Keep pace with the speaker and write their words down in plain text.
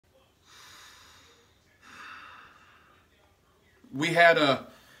We had a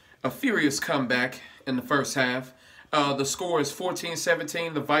furious comeback in the first half. The score is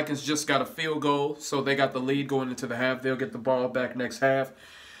 14-17. The Vikings just got a field goal, so they got the lead going into the half. They'll get the ball back next half.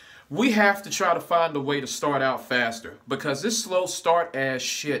 We have to try to find a way to start out faster because this slow start ass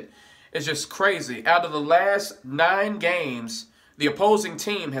shit is just crazy. Out of the last 9 games, the opposing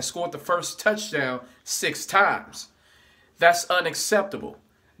team has scored the first touchdown 6 times. That's unacceptable.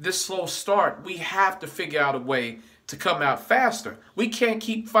 This slow start, we have to figure out a way to come out faster. We can't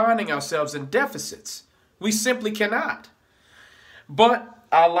keep finding ourselves in deficits. We simply cannot. But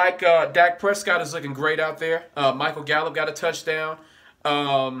I like Dak Prescott is looking great out there. Michael Gallup got a touchdown.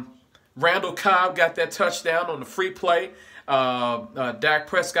 Randall Cobb got that touchdown on the free play. Dak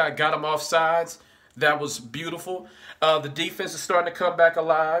Prescott got him off sides. That was beautiful. The defense is starting to come back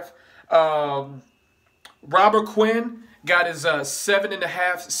alive. Robert Quinn got his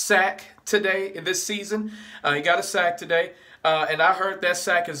 7.5 sack today this season. He got a sack today. And I heard that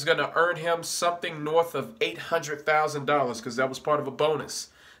sack is going to earn him something north of $800,000 because that was part of a bonus.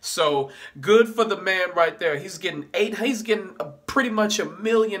 So good for the man right there. He's getting pretty much $1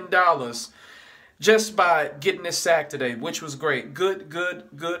 million just by getting this sack today, which was great. Good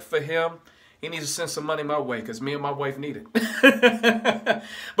for him. He needs to send some money my way because me and my wife need it.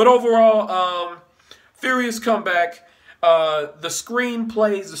 But overall, furious comeback. The screen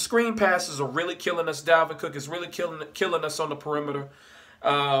plays, the screen passes are really killing us. Dalvin Cook is really killing us on the perimeter.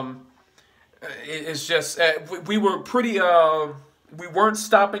 It's just we were pretty. We weren't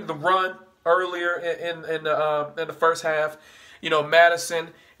stopping the run earlier in the first half. You know, Madison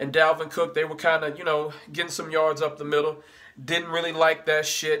and Dalvin Cook, they were kind of, you know, getting some yards up the middle. Didn't really like that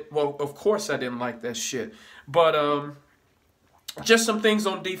shit. Well, of course I didn't like that shit. But just some things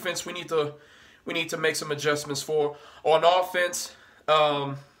on defense we need to make some adjustments for. On offense,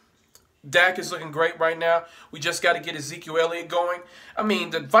 Dak is looking great right now. We just got to get Ezekiel Elliott going. I mean,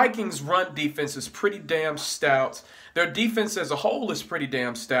 the Vikings' run defense is pretty damn stout. Their defense as a whole is pretty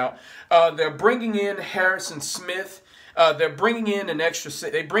damn stout. They're bringing in Harrison Smith. They're bringing in an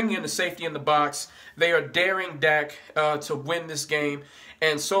extra. They bring in the safety in the box. They are daring Dak to win this game,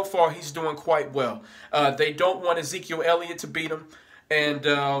 and so far he's doing quite well. They don't want Ezekiel Elliott to beat him, and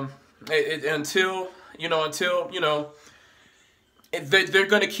until they're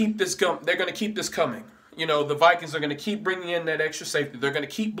going to keep this going. They're going to keep this coming. You know, the Vikings are going to keep bringing in that extra safety. They're going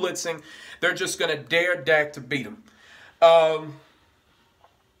to keep blitzing. They're just going to dare Dak to beat him. We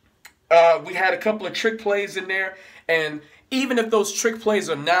had a couple of trick plays in there, and even if those trick plays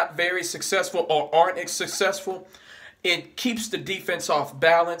are not very successful or aren't successful, it keeps the defense off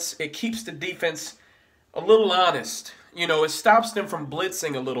balance. It keeps the defense a little honest. You know, it stops them from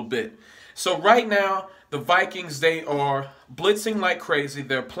blitzing a little bit. So right now, the Vikings, they are blitzing like crazy.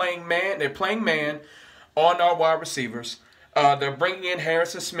 They're playing man. They're playing man on our wide receivers. They're bringing in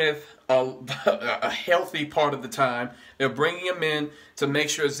Harrison Smith a healthy part of the time. They're bringing him in to make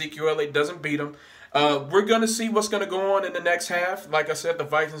sure Ezekiel Elliott doesn't beat him. We're going to see what's going to go on in the next half. Like I said, the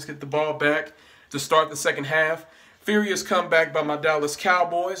Vikings get the ball back to start the second half. Furious comeback by my Dallas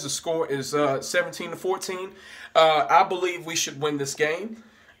Cowboys. The score is 17-14. I believe we should win this game.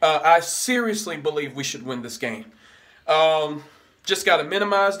 I seriously believe we should win this game. Just got to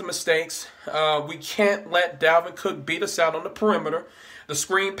minimize the mistakes. We can't let Dalvin Cook beat us out on the perimeter. The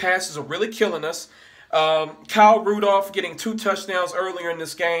screen passes are really killing us. Kyle Rudolph getting 2 touchdowns earlier in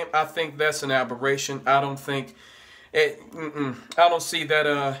this game, I think that's an aberration. I don't think I don't see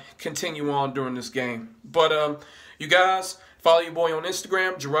that continue on during this game. But you guys, follow your boy on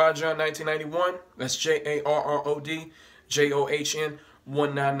Instagram, JarrodJohn1991. That's JarrodJohn1991.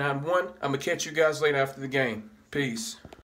 I'm going to catch you guys later after the game. Peace.